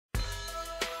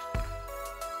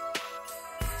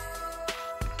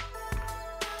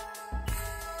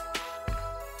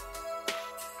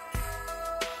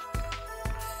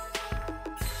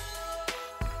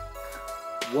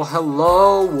Well,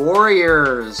 hello,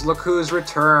 warriors! Look who's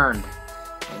returned.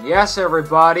 And yes,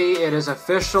 everybody, it is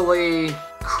officially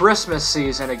Christmas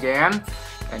season again.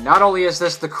 And not only is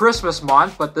this the Christmas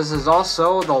month, but this is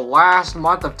also the last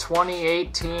month of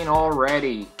 2018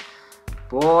 already.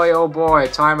 Boy, oh boy,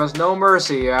 time has no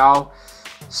mercy, y'all.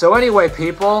 So anyway,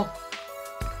 people,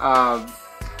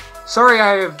 sorry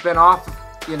I have been off,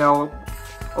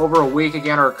 over a week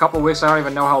again, or a couple weeks. I don't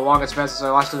even know how long it's been since I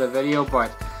last did a video,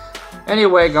 but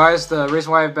anyway, guys, the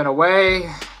reason why I've been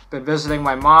away, been visiting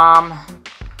my mom.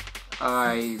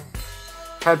 I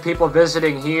had people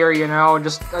visiting here,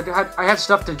 I had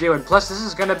stuff to do, and plus this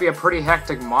is going to be a pretty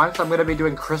hectic month. I'm going to be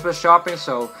doing Christmas shopping,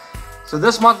 so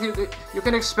this month you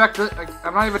can expect that.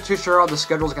 I'm not even too sure how the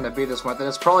schedule's going to be this month, and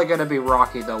it's probably going to be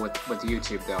rocky though with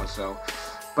YouTube though.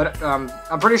 But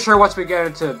I'm pretty sure once we get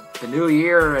into the new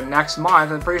year and next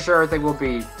month, I'm pretty sure everything will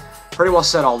be pretty well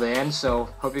settled in. So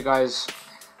hope you guys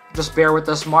just bear with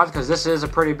this month, because this is a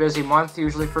pretty busy month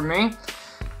usually for me.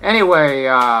 Anyway,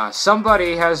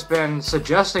 somebody has been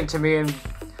suggesting to me in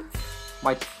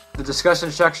the discussion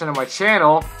section of my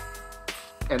channel,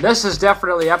 and this is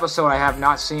definitely an episode I have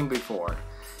not seen before.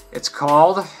 It's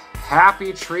called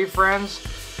Happy Tree Friends.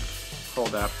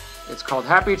 Hold up. It's called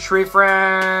Happy Tree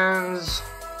Friends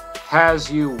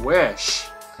As You Wish.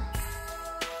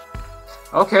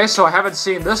 Okay, so I haven't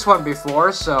seen this one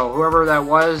before, so whoever that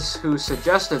was who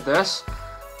suggested this,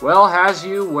 well, as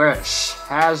you wish.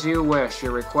 As you wish.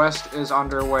 Your request is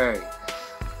underway.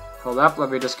 Hold up, let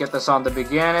me just get this on the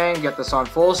beginning, get this on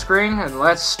full screen, and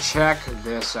let's check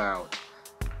this out.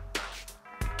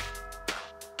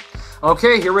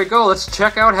 Okay, here we go. Let's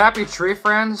check out Happy Tree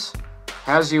Friends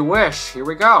As You Wish. Here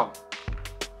we go.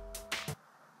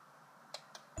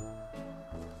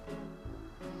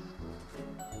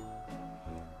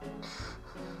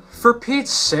 For Pete's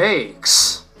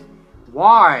sakes.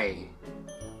 Why?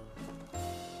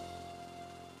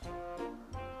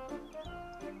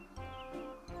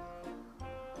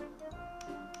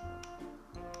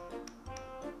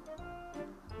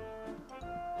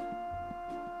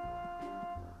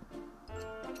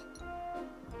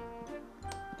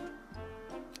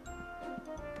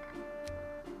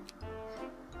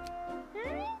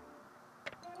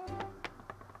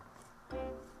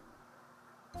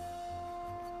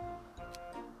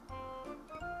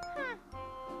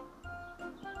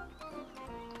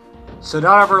 So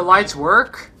none of her lights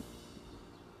work?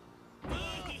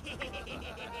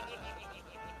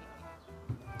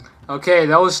 Okay,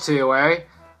 those two, eh?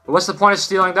 But what's the point of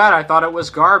stealing that? I thought it was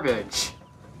garbage.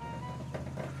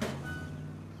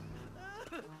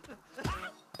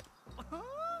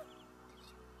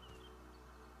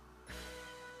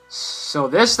 So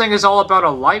this thing is all about a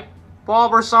light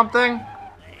bulb or something?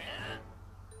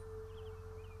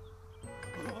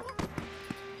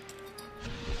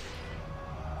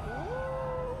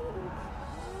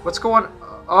 What's going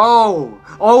on?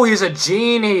 Oh, he's a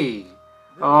genie.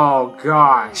 Oh,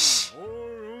 gosh.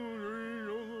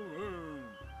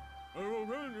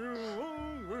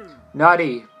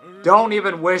 Nutty, don't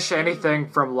even wish anything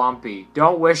from Lumpy.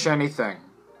 Don't wish anything.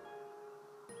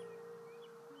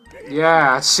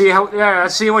 Yeah, let's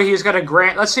see what he's gonna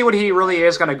grant. Let's see what he really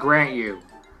is gonna grant you.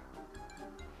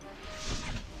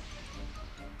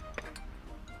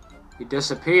 He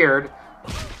disappeared.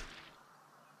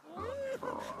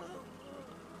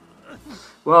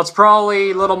 Well, it's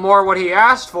probably a little more what he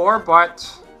asked for,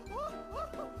 but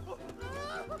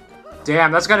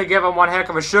damn, that's gonna give him one heck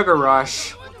of a sugar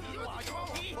rush.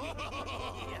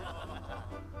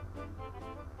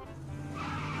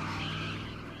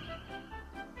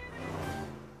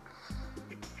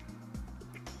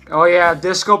 Oh yeah,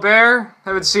 Disco Bear?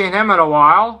 Haven't seen him in a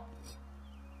while.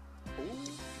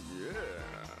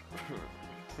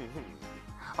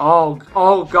 Oh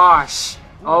gosh.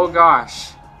 Oh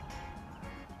gosh.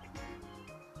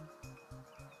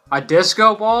 A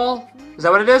disco ball? Is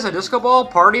that what it is? A disco ball?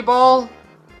 Party ball?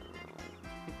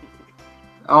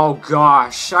 Oh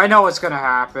gosh, I know what's gonna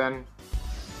happen.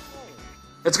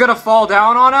 It's gonna fall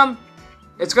down on him?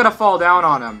 It's gonna fall down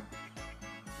on him.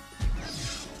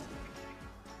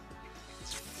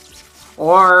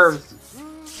 Or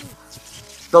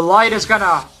the light is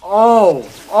gonna... Oh!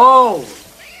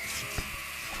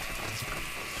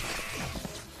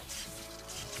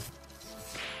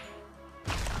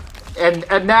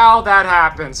 And now that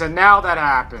happens, and now that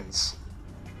happens.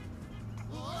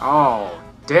 Oh,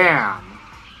 damn.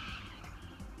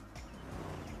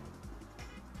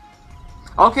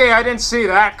 Okay, I didn't see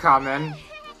that coming.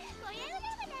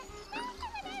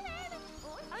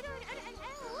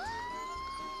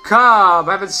 Cub,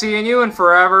 I haven't seen you in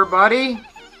forever, buddy.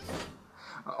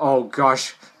 Oh,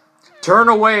 gosh. Turn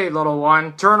away, little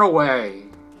one. Turn away.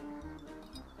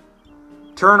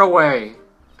 Turn away.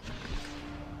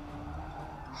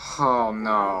 Oh,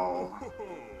 no.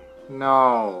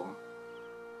 No.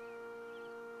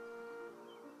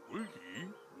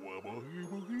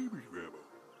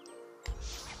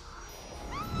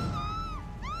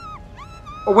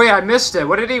 Oh wait, I missed it.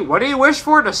 What did he wish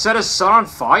for? To set his son on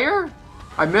fire?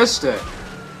 I missed it.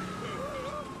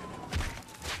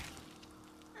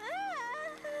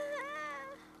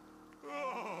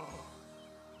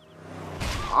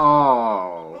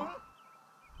 Oh.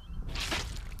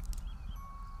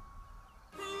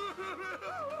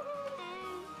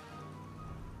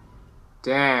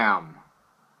 Damn.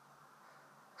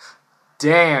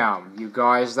 Damn, you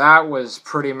guys, that was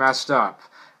pretty messed up.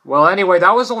 Well, anyway,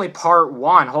 that was only part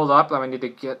 1. Hold up, I need to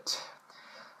get...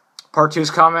 Part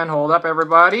 2's coming. Hold up,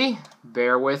 everybody.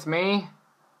 Bear with me.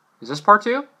 Is this part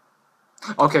 2?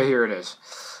 Okay, here it is.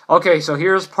 Okay, so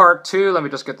here's part 2. Let me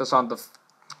just get this on the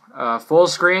full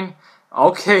screen.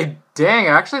 Okay, dang,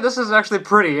 actually, this is actually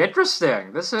pretty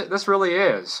interesting. This really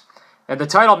is. And the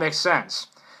title makes sense.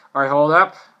 Alright, hold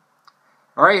up.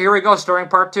 Alright, here we go, starting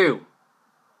part 2.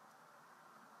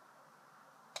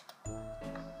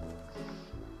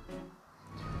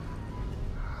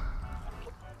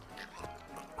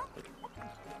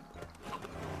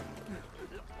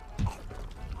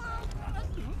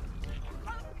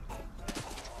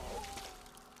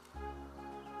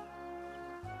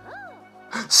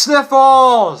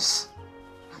 Sniffles!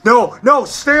 No, no,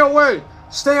 stay away!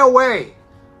 Stay away!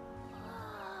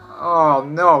 Oh,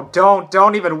 no,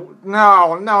 don't even,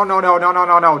 no,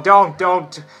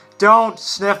 don't,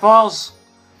 Sniffles!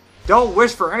 Don't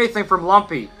wish for anything from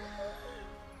Lumpy.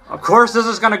 Of course this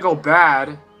is gonna go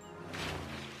bad.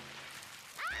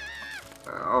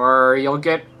 Or you'll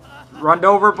get run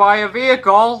over by a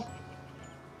vehicle.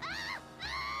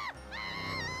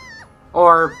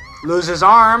 Or lose his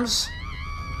arms.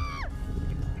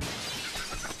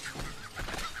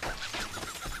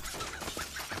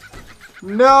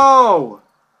 No!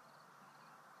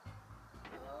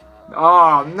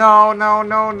 Oh, no.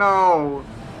 No!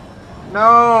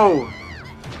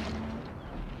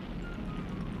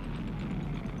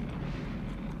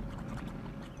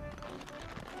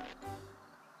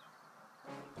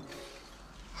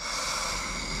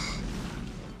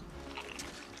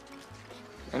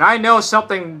 And I know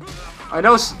something...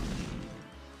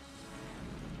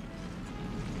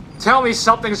 Tell me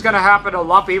something's gonna happen to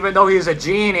Lumpy even though he's a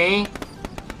genie.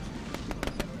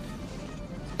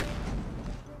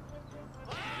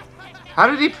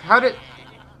 How did...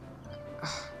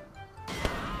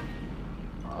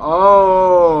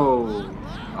 Oh.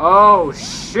 Oh,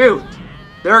 shoot.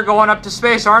 They're going up to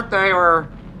space, aren't they? Or...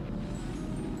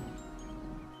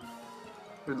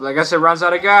 I guess it runs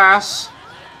out of gas.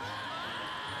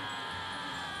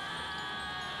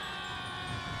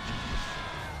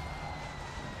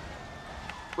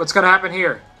 What's gonna happen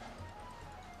here?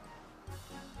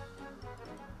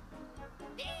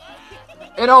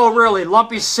 And oh, really?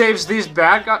 Lumpy saves these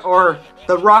bad guys? Or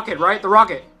the rocket, right? The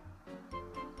rocket.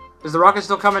 Is the rocket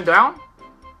still coming down?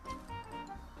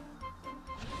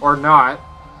 Or not?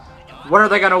 What are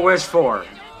they gonna wish for?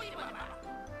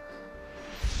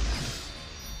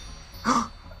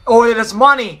 Oh, it's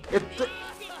money!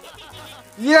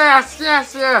 Yes!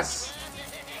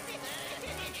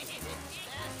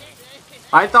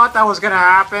 I thought that was gonna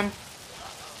happen.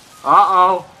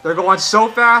 Uh-oh. They're going so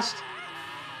fast.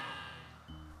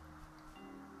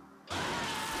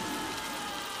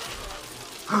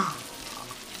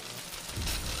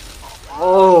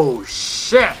 Oh,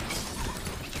 shit.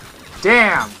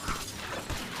 Damn.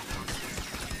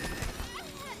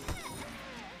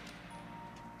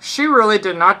 She really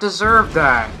did not deserve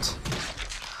that.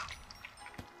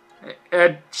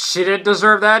 And she didn't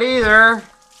deserve that either.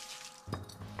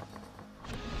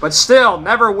 But still,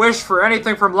 never wish for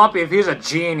anything from Lumpy if he's a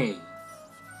genie.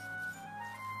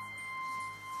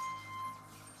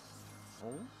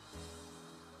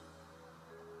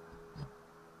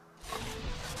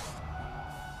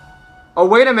 Oh,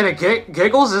 wait a minute.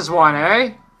 Giggles is one,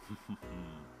 eh?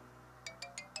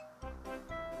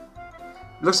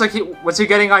 Looks like what's he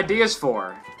getting ideas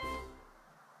for?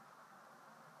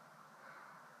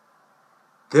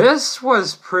 This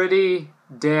was pretty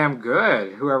damn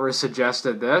good, whoever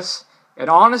suggested this. And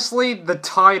honestly, the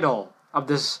title of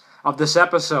this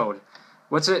episode,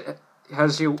 what's it?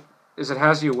 Is it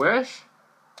Has You Wish?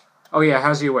 Oh yeah,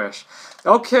 Has You Wish.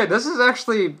 Okay, this is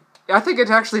actually, I think it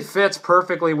actually fits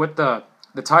perfectly with the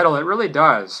title. It really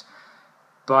does.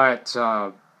 But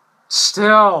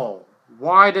still,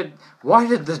 why did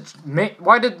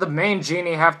the main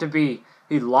genie have to be,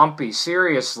 lumpy,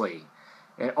 seriously.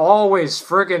 And always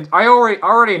friggin'... I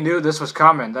already knew this was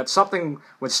coming. That something...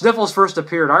 When Sniffles first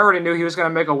appeared, I already knew he was going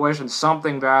to make a wish and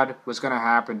something bad was going to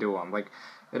happen to him. Like,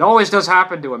 it always does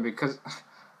happen to him because...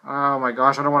 Oh my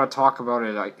gosh, I don't want to talk about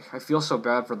it. I feel so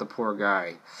bad for the poor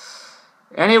guy.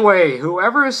 Anyway,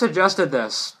 whoever suggested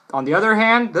this, on the other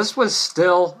hand, this was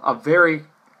still a very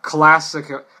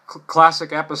classic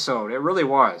episode. It really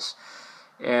was.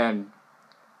 And...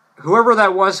 whoever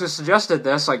that was who suggested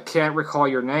this, I can't recall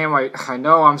your name. I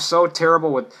know I'm so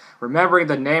terrible with remembering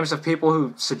the names of people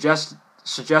who suggest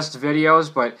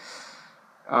videos, but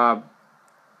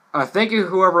thank you,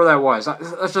 whoever that was.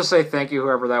 Let's just say thank you,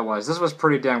 whoever that was. This was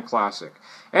pretty damn classic.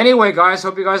 Anyway, guys,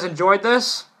 hope you guys enjoyed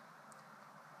this.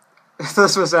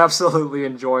 This was absolutely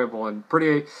enjoyable and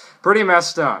pretty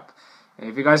messed up.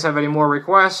 And if you guys have any more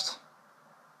requests,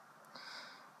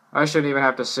 I shouldn't even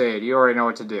have to say it. You already know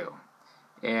what to do.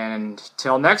 And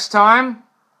till next time,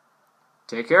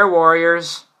 take care,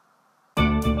 Warriors.